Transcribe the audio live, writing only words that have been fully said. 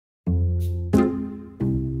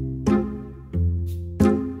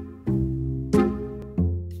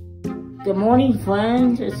Good morning,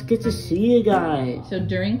 friends. It's good to see you guys. So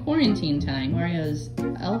during quarantine time, Mario's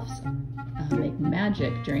elves make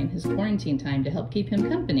magic during his quarantine time to help keep him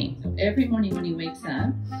company. So every morning when he wakes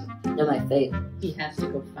up, They're my favorite. he has to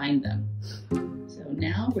go find them. So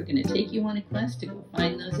now we're going to take you on a quest to go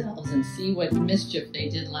find those elves and see what mischief they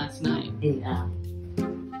did last night. Yeah.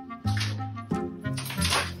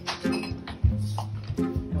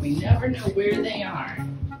 And we never know where they are.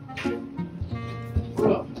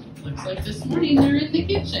 Whoa, looks like this morning they're in the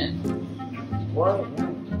kitchen. What?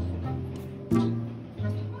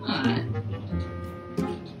 Huh.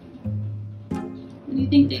 What do you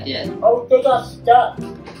think they did? Oh, they got stuck.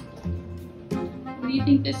 What do you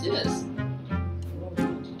think this is?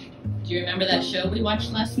 Do you remember that show we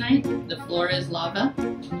watched last night? The Floor is Lava?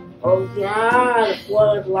 Oh, yeah. The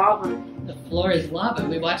floor is lava. The Floor is Lava.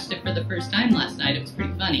 We watched it for the first time last night. It was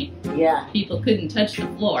pretty funny. Yeah. People couldn't touch the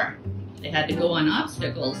floor. They had to go on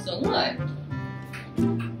obstacles. So look.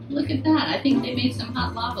 Look at that. I think they made some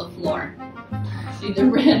hot lava floor. See the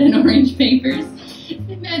red and orange papers?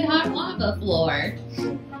 They made hot lava floor.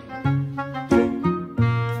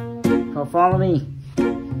 So follow me.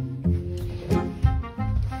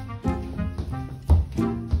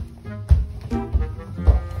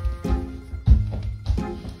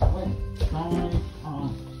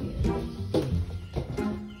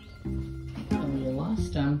 Oh, you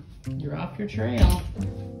lost them. You're off your trail.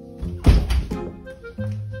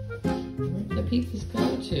 Where'd the pizzas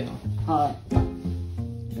go to?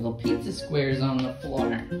 Little pizza squares on the floor.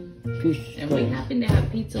 And we happened to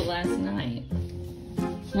have pizza last night.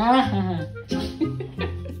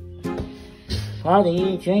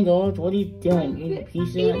 Party, Jingles, what are you doing? Eating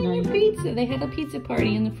pizza at Eating night? your pizza. They had a pizza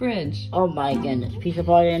party in the fridge. Oh my goodness, pizza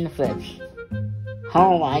party in the fridge.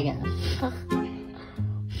 Oh my goodness.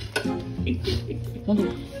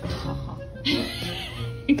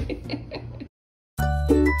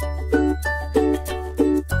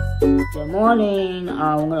 Good morning. We're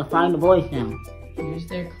gonna find the boys now. Here's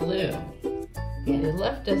their clue. Yeah. They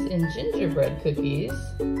left us in gingerbread cookies.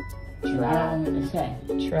 Try to say.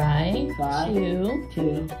 Try To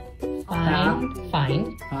to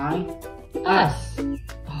find us. us.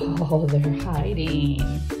 Oh, they're hiding.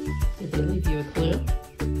 Did they leave you a clue?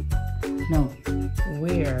 No.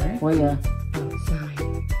 Where? Where?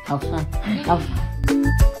 Outside. Outside. Outside.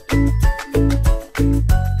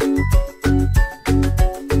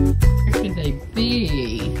 Where could they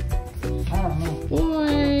be? I don't know.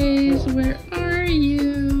 Boys, where are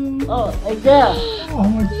you? Oh, right there. Oh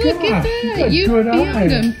my Look at that! You found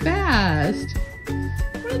them fast.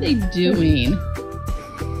 What are they doing?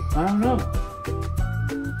 I don't know.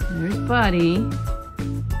 There's Buddy.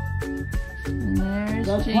 And there's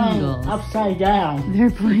They're playing Jingles. upside down. They're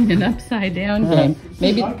playing an upside down game.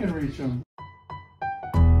 Maybe. I can reach them.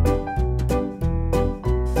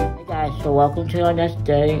 Hey guys, so welcome to our next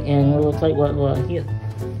day, and it looks like we're here.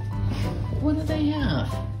 What do they have?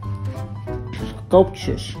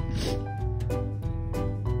 Sculptures.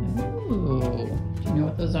 Ooh. Do you know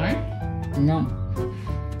what those are? No.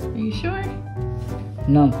 Are you sure?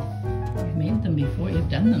 No. You've made them before. You've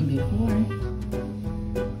done them before.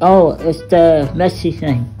 Oh, it's the messy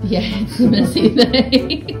thing. Yeah, it's a messy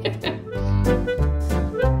thing.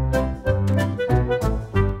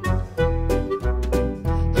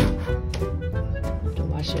 Have to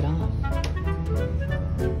wash it off.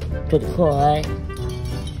 Pretty cool, right?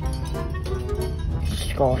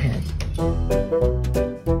 Skull head.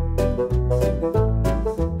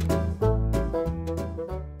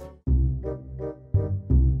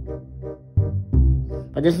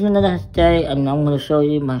 But this is another day, and I'm gonna show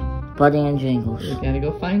you my Buddy and Jingles. We gotta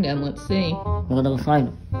go find them. Let's see. We're gonna go find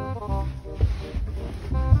them.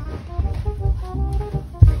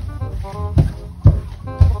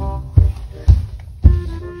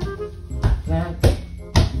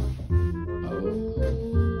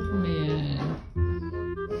 Oh man,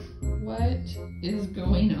 what is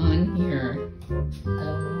going on here?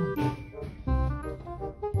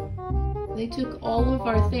 They took all of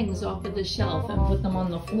our things off of the shelf and put them on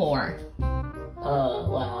the floor.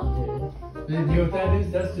 Wow, You know what that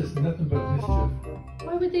is? That's just nothing but mischief.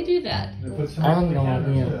 Why would they do that? They put some I have on the no counter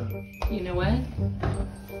idea. too. You know what?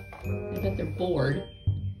 I bet they're bored.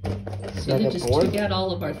 So Yeah, they they're just bored? took out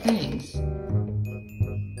all of our things.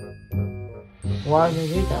 why did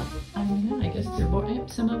they do that? I don't know. I guess they're bored. Yep,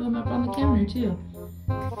 some of them up on the counter too.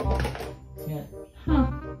 Yeah. Huh.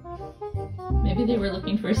 Maybe they were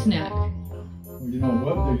looking for a snack. Well, you know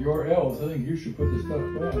what? They're your elves. I think you should put the stuff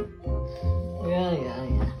back. Yeah.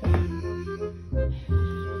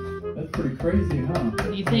 That's pretty crazy, huh? What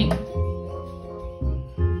do you think?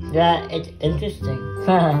 Yeah, it's interesting.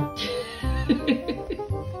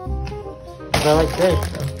 But I like this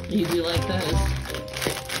though. You do like those?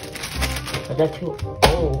 But that's too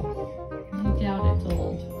old. I doubt it's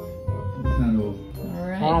old. It's not old. All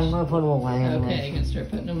right. I'm gonna put them away anyway. Okay, you can start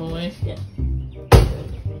putting them away. Yeah.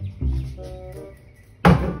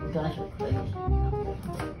 You guys are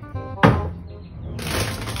crazy.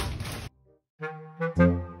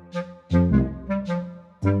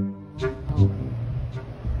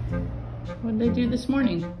 What did they do this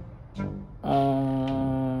morning?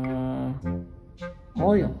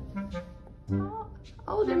 Oreo.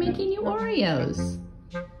 Oh, they're making you Oreos.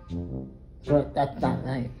 But that's not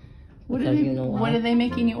right. What Because are they? you know why? What are they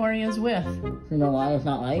making you Oreos with? You know why it's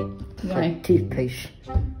not right? It's Why? like toothpaste.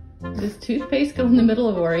 Does toothpaste go in the middle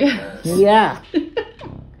of Oreos? Yeah.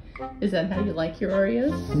 Is that how you like your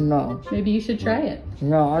Oreos? No. Maybe you should try it.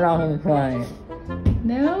 No, I'm not gonna try it.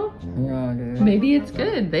 No? No, dude. Maybe it's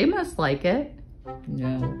good. They must like it.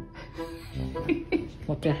 No.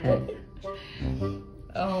 What the heck?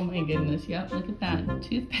 Oh my goodness, yep, look at that.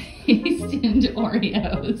 Toothpaste into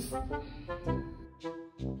Oreos.